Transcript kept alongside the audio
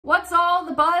What's all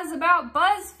the buzz about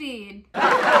Buzzfeed?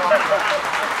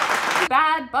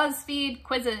 Bad Buzzfeed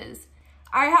quizzes.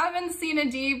 I haven't seen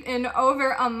Adib in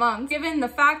over a month. Given the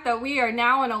fact that we are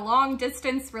now in a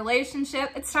long-distance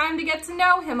relationship, it's time to get to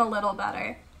know him a little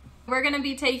better. We're gonna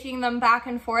be taking them back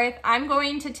and forth. I'm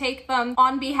going to take them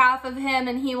on behalf of him,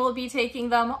 and he will be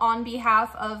taking them on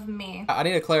behalf of me. I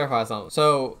need to clarify something.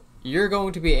 So, you're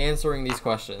going to be answering these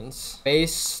questions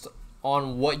based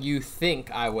on what you think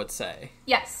I would say?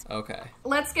 Yes. Okay.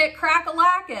 Let's get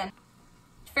crack-a-lackin'.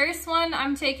 First one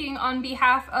I'm taking on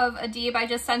behalf of Adib. I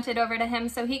just sent it over to him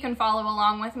so he can follow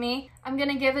along with me. I'm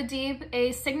gonna give Adib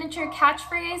a signature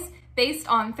catchphrase based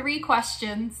on 3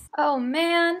 questions. Oh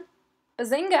man.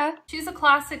 Bazinga. Choose a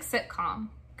classic sitcom.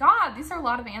 God, these are a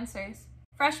lot of answers.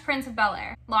 Fresh Prince of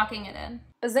Bel-Air. Locking it in.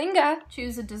 Bazinga.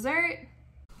 Choose a dessert.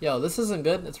 Yo, this isn't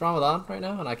good. It's Ramadan right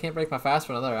now, and I can't break my fast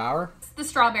for another hour. It's the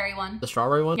strawberry one. The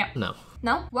strawberry one? Yeah. No.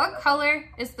 No? What color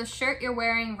is the shirt you're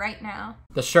wearing right now?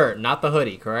 The shirt, not the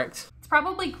hoodie, correct? It's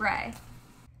probably gray.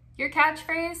 Your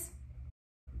catchphrase?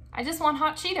 I just want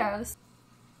hot Cheetos.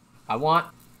 I want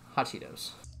hot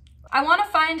Cheetos. I want to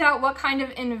find out what kind of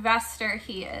investor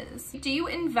he is. Do you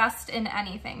invest in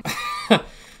anything?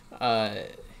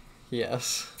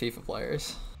 Yes. FIFA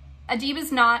players. Adib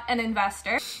is not an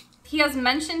investor. He has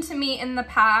mentioned to me in the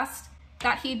past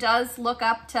that he does look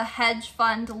up to hedge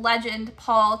fund legend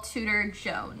Paul Tudor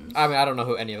Jones. I mean, I don't know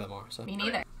who any of them are, so. Me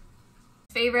neither.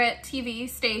 Favorite TV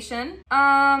station?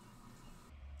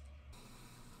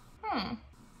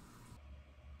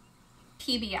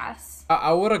 PBS.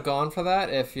 I would have gone for that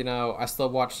if, you know, I still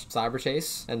watched Cyber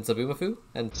Chase and Zaboomafoo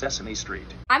and Sesame Street.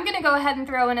 I'm gonna go ahead and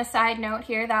throw in a side note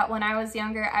here that when I was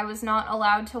younger, I was not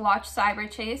allowed to watch Cyber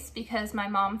Chase because my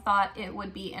mom thought it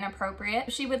would be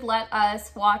inappropriate. She would let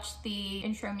us watch the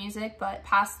intro music, but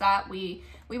past that, we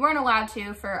weren't allowed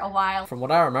to for a while. From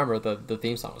what I remember, the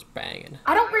theme song was banging.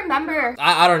 I don't remember.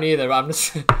 I don't either, but I'm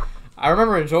just... I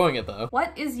remember enjoying it, though.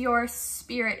 What is your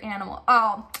spirit animal?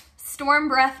 Oh,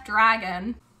 Stormbreath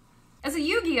Dragon. It's a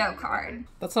Yu-Gi-Oh card.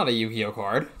 That's not a Yu-Gi-Oh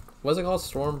card. What's it called?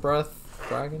 Stormbreath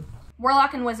Dragon?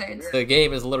 Warlock and Wizards. The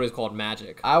game is literally called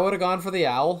Magic. I would have gone for the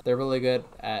owl. They're really good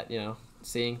at, you know,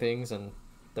 seeing things, and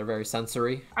they're very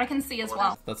sensory. I can see as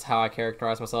well. That's how I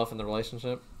characterize myself in the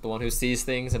relationship. The one who sees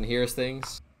things and hears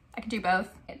things. I can do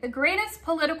both. The greatest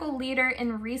political leader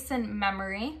in recent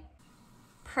memory,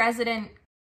 President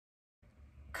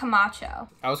Camacho.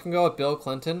 I was gonna go with Bill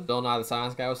Clinton. Bill Nye the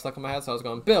Science Guy was stuck in my head, so I was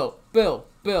going Bill, Bill,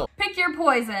 Bill. Pick your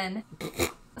poison.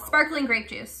 Sparkling grape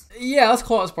juice. Yeah, let's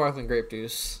call it sparkling grape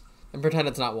juice. And pretend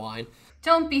it's not wine.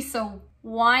 Don't be so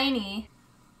whiny.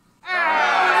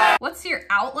 What's your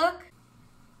outlook?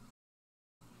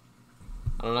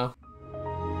 I don't know.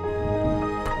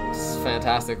 This is a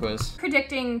fantastic quiz.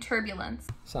 Predicting turbulence.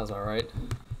 Sounds alright.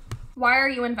 Why are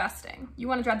you investing? You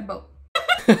want to drive the boat.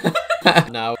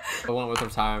 No, I went with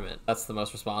retirement. That's the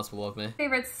most responsible of me.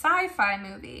 Favorite sci-fi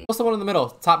movie? What's the one in the middle?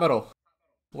 Top middle.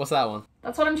 What's that one?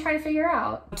 That's what I'm trying to figure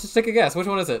out. Just take a guess. Which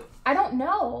one is it? I don't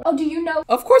know. Oh, do you know?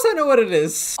 Of course I know what it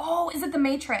is. Oh, is it The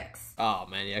Matrix? Oh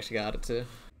man, you actually got it too.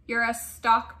 You're a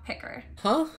stock picker.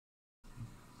 Huh?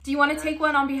 Do you want to take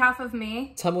one on behalf of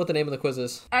me? Tell me what the name of the quiz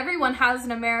is. Everyone has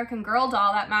an American Girl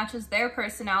doll that matches their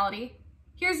personality.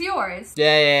 Here's yours.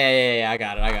 Yeah, I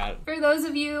got it. For those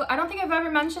of you, I don't think I've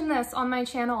ever mentioned this on my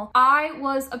channel. I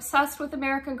was obsessed with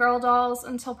American Girl dolls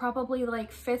until probably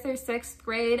like 5th or 6th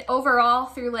grade. Overall,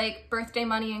 through like birthday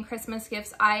money and Christmas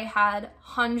gifts, I had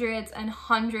hundreds and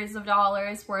hundreds of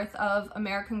dollars worth of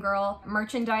American Girl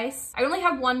merchandise. I only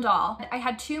had one doll. I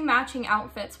had 2 matching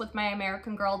outfits with my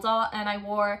American Girl doll, and I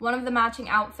wore one of the matching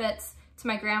outfits to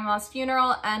my grandma's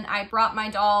funeral, and I brought my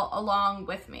doll along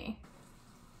with me.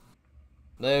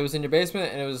 It was in your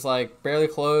basement, and it was like barely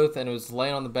clothed, and it was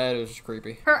laying on the bed. It was just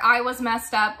creepy. Her eye was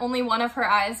messed up. Only one of her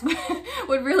eyes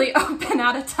would really open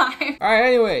at a time. All right,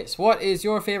 anyways, what is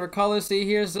your favorite color? See,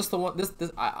 here's just the one.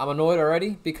 I'm annoyed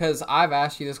already because I've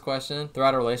asked you this question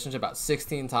throughout a relationship about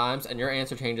 16 times, and your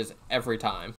answer changes every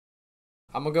time.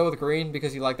 I'm gonna go with green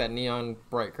because you like that neon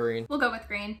bright green. We'll go with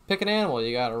green. Pick an animal.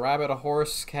 You got a rabbit, a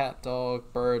horse, cat,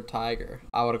 dog, bird, tiger.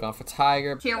 I would have gone for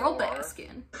tiger. Carol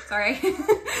Baskin. Sorry.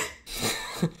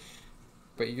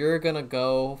 But you're gonna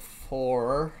go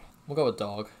for... We'll go with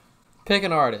dog. Pick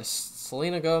an artist.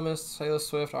 Selena Gomez, Taylor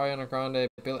Swift, Ariana Grande,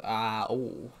 Billie...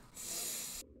 I'm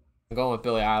going with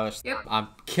Billie Eilish. Yep. I'm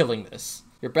killing this.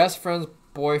 Your best friend's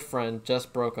boyfriend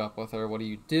just broke up with her. What do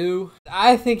you do?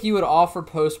 I think you would offer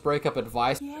post-breakup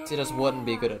advice. Yeah. It just wouldn't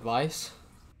be good advice.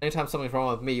 Anytime something's wrong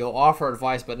with me, you'll offer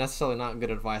advice, but necessarily not good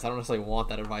advice. I don't necessarily want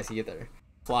that advice either.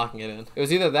 It's locking it in. It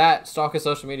was either that, stalk his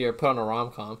social media, or put on a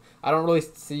rom-com. I don't really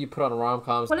see you put on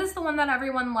rom-coms. What is the one that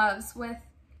everyone loves with,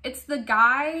 it's the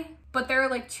guy, but there are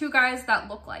like two guys that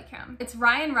look like him. It's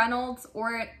Ryan Reynolds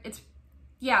or it's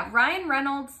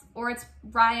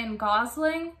Ryan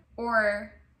Gosling,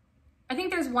 or I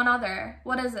think there's one other.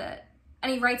 What is it?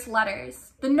 And he writes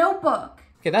letters. The Notebook.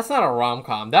 Okay, that's not a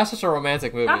rom-com. That's just a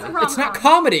romantic movie. That's a rom-com. It's not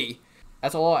comedy.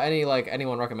 That's all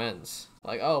anyone recommends.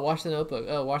 Like, oh, watch The Notebook.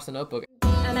 Oh, watch The Notebook.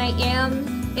 And I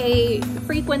am a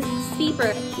frequent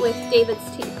sleeper with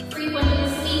David's teeth. Frequent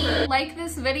sleeper. Like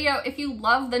this video if you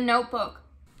love The Notebook.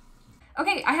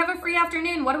 Okay, I have a free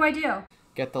afternoon. What do I do?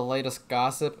 Get the latest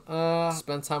gossip.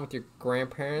 Spend time with your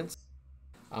grandparents.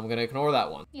 I'm gonna ignore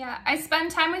that one. Yeah, I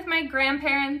spend time with my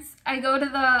grandparents. I go to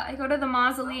the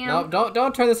mausoleum. No,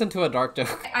 don't turn this into a dark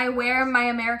joke. I wear my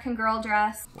American Girl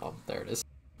dress. Oh, there it is.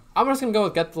 I'm just gonna go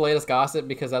with get the latest gossip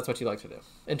because that's what you like to do.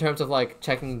 In terms of like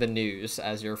checking the news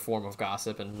as your form of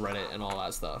gossip and Reddit and all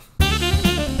that stuff.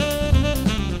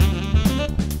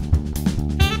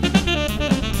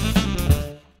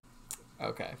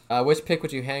 Okay. Which pic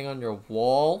would you hang on your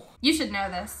wall? You should know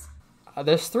this.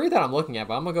 There's 3 that I'm looking at,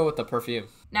 but I'm gonna go with the perfume.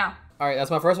 No. Alright,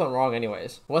 that's my first one wrong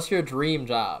anyways. What's your dream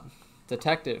job?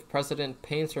 Detective, president,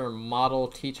 painter, model,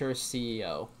 teacher,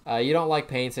 CEO. You don't like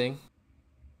painting.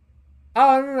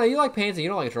 Oh, no, you like painting, you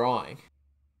don't like drawing.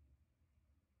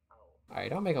 Alright,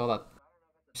 don't make all that.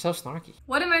 You're so snarky.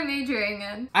 What am I majoring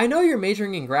in? I know you're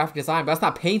majoring in graphic design, but that's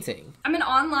not painting. I'm an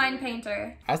online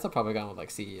painter. I still probably gone with like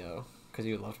CEO. Because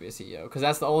you would love to be a CEO. Because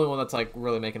that's the only one that's like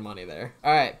really making money there.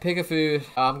 Alright, pick a food.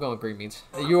 I'm going with green beans.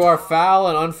 You are foul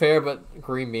and unfair, but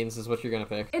green beans is what you're gonna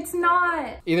pick. It's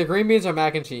not. Either green beans or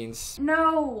mac and cheese.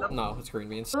 No. No, it's green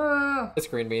beans. Ugh. It's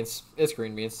green beans. It's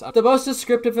green beans. The most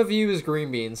descriptive of you is green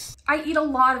beans. I eat a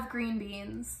lot of green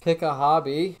beans. Pick a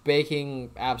hobby.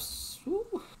 Baking.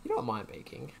 You don't mind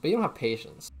baking, but you don't have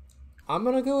patience. I'm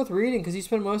gonna go with reading because you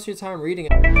spend most of your time reading.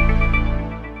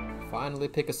 Finally,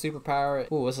 pick a superpower.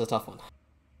 Ooh, this is a tough one.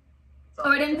 Oh,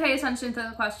 I didn't pay attention to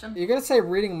the question. You're gonna say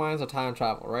reading minds or time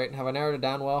travel, right? Have I narrowed it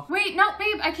down well? Wait, no,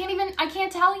 babe, I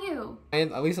can't tell you.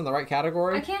 And at least in the right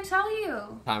category? I can't tell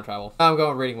you. Time travel. I'm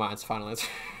going reading minds, final answer.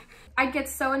 I'd get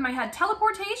so in my head.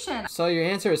 Teleportation. So your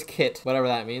answer is KIT, whatever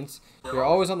that means. You're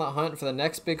always on the hunt for the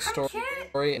next big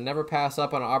story and never pass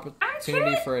up on an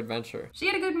opportunity for adventure. She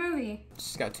had a good movie.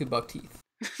 She's got 2 buck teeth.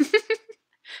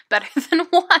 Better than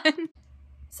one.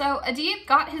 So Adib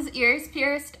got his ears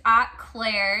pierced at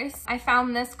Claire's. I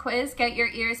found this quiz, get your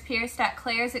ears pierced at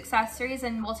Claire's Accessories,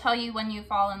 and we'll tell you when you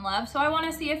fall in love. So I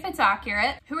want to see if it's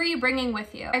accurate. Who are you bringing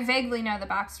with you? I vaguely know the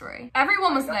backstory.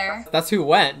 Everyone was there. That's who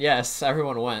went. Yes,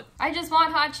 everyone went. I just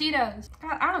want hot Cheetos.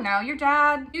 God, I don't know. Your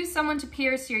dad. Use someone to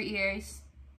pierce your ears.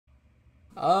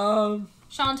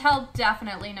 Chantel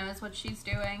definitely knows what she's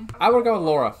doing. I would go with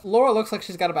Laura. Laura looks like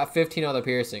she's got about 15 other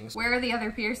piercings. Where are the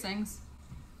other piercings?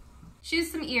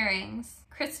 Choose some earrings.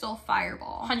 Crystal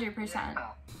Fireball. 100%.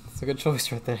 It's a good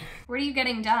choice right there. What are you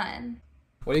getting done?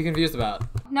 What are you confused about?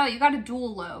 No, you got a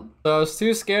dual lobe. So I was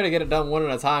too scared to get it done one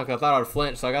at a time because I thought I would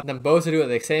flinch. So I got them both to do it at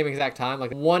the same exact time.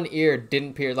 Like one ear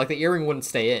didn't pierce. Like the earring wouldn't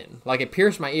stay in. Like it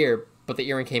pierced my ear, but the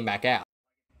earring came back out.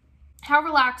 How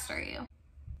relaxed are you?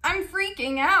 I'm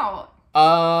freaking out.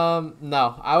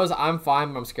 No. I'm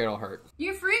fine, but I'm scared it'll hurt.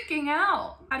 You're freaking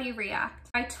out. How do you react?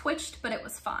 I twitched, but it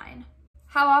was fine.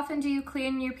 How often do you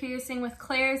clean your piercing with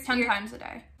Claire's? 10 times a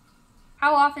day.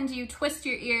 How often do you twist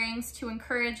your earrings to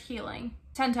encourage healing?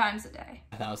 10 times a day.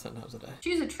 1,000 times a day.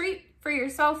 Choose a treat for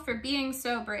yourself for being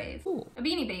so brave. Ooh. A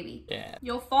Beanie Baby. Yeah.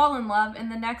 You'll fall in love in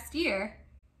the next year.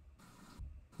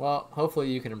 Well, hopefully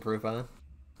you can improve by then.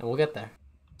 And we'll get there.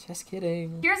 Just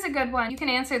kidding. Here's a good one. You can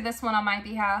answer this one on my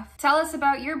behalf. Tell us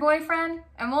about your boyfriend,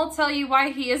 and we'll tell you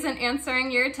why he isn't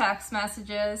answering your text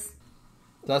messages.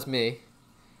 That's me.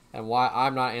 And why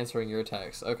I'm not answering your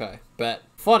text. Okay, bet.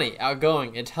 Funny,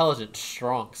 outgoing, intelligent,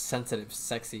 strong, sensitive,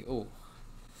 sexy. Ooh.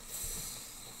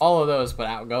 All of those, but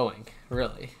outgoing.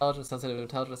 Really. Intelligent, sensitive,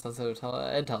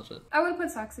 intelligent. I would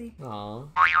put sexy. Aww.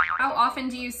 How often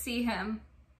do you see him?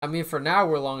 I mean, for now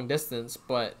we're long distance,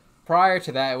 but prior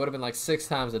to that it would have been like 6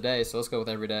 times a day, so let's go with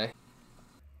every day.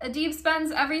 Adib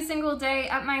spends every single day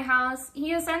at my house.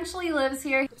 He essentially lives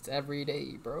here. It's every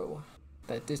day, bro.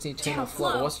 That Disney Channel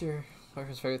flow. What's your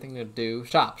favorite thing to do?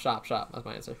 Shop. That's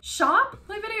my answer. Shop?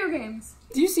 Play video games.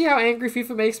 Do you see how angry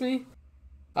FIFA makes me?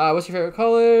 What's your favorite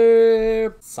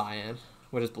color? Cyan,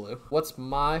 which is blue. What's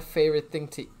my favorite thing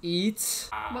to eat?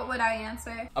 What would I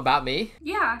answer? About me?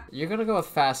 Yeah. You're gonna go with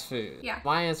fast food. Yeah.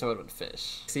 My answer would have been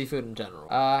fish. Seafood in general.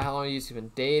 How long have you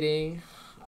been dating?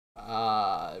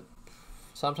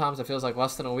 Sometimes it feels like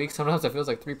less than a week. Sometimes it feels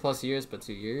like 3+ years, but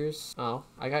 2 years. Oh,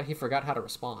 he forgot how to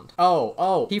respond.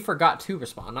 Oh, he forgot to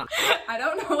respond. Not. I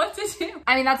don't know what to do.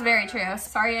 I mean, that's very true.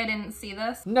 Sorry I didn't see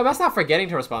this. No, that's not forgetting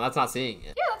to respond. That's not seeing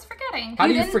it. Yeah, that's forgetting. How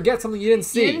do you forget something you didn't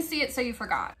see? You didn't see it, so you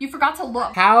forgot. You forgot to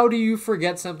look. How do you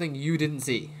forget something you didn't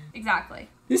see? Exactly.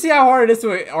 You see how hard it is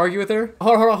to argue with her?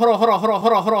 Hold on.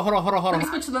 Let me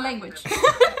switch to the language.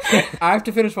 I have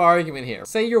to finish my argument here.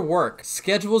 Say your work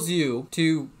schedules you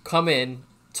to come in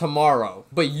tomorrow,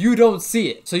 but you don't see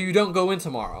it, so you don't go in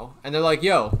tomorrow. And they're like,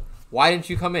 yo, why didn't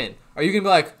you come in? Are you gonna be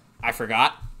like, I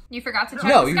forgot? You forgot to check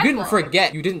No, the you schedule. didn't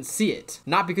forget. You didn't see it.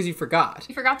 Not because you forgot.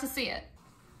 You forgot to see it.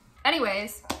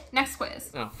 Anyways, next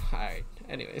quiz. Oh, alright.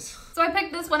 Anyways. So I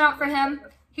picked this one out for him.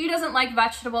 He doesn't like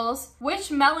vegetables.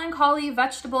 Which melancholy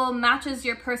vegetable matches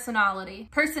your personality?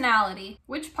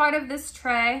 Which part of this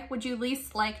tray would you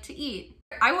least like to eat?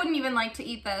 I wouldn't even like to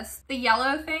eat this. The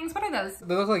yellow things, what are those?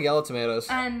 They look like yellow tomatoes.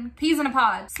 And peas in a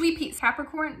pod. Sweet peas.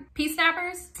 Capricorn. Pea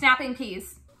snappers? Snapping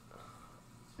peas.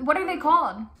 What are they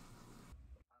called?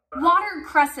 Water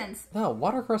crescents. No,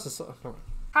 watercress is so...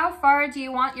 How far do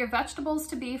you want your vegetables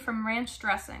to be from ranch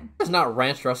dressing? That's not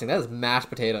ranch dressing. That is mashed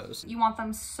potatoes. You want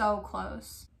them so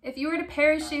close. If you were to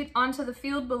parachute onto the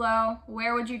field below,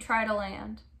 where would you try to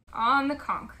land? On the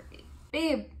concrete.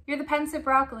 Babe, you're the pensive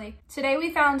broccoli. Today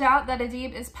we found out that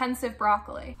Adib is pensive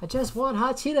broccoli. I just want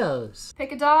hot Cheetos.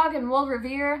 Pick a dog and we'll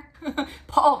revere.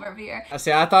 Paul Revere. I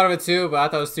see, I thought of it too, but I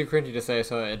thought it was too cringy to say,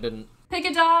 so it didn't. Pick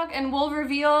a dog and we'll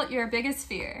reveal your biggest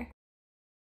fear.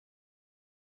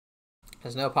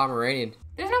 There's no Pomeranian.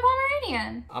 There's no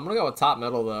Pomeranian. I'm gonna go with top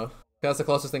middle though. That's the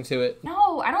closest thing to it.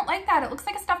 No, I don't like that. It looks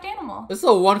like a stuffed animal. This is a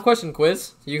 1-question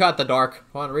quiz. You got the dark.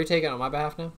 Want to retake it on my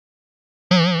behalf now?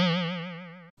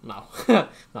 No,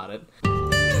 not it.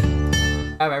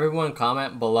 Have everyone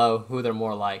comment below who they're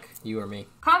more like, you or me.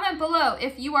 Comment below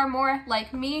if you are more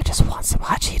like me. Just want some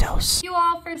hot Cheetos. Thank you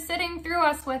all for sitting through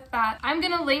us with that. I'm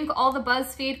gonna link all the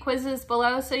Buzzfeed quizzes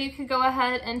below so you could go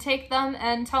ahead and take them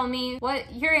and tell me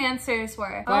what your answers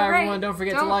were. Bye everyone, don't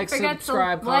forget to like,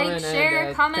 subscribe, comment, share,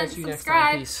 and comment, catch you next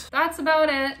time. subscribe. Peace. That's about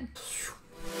it.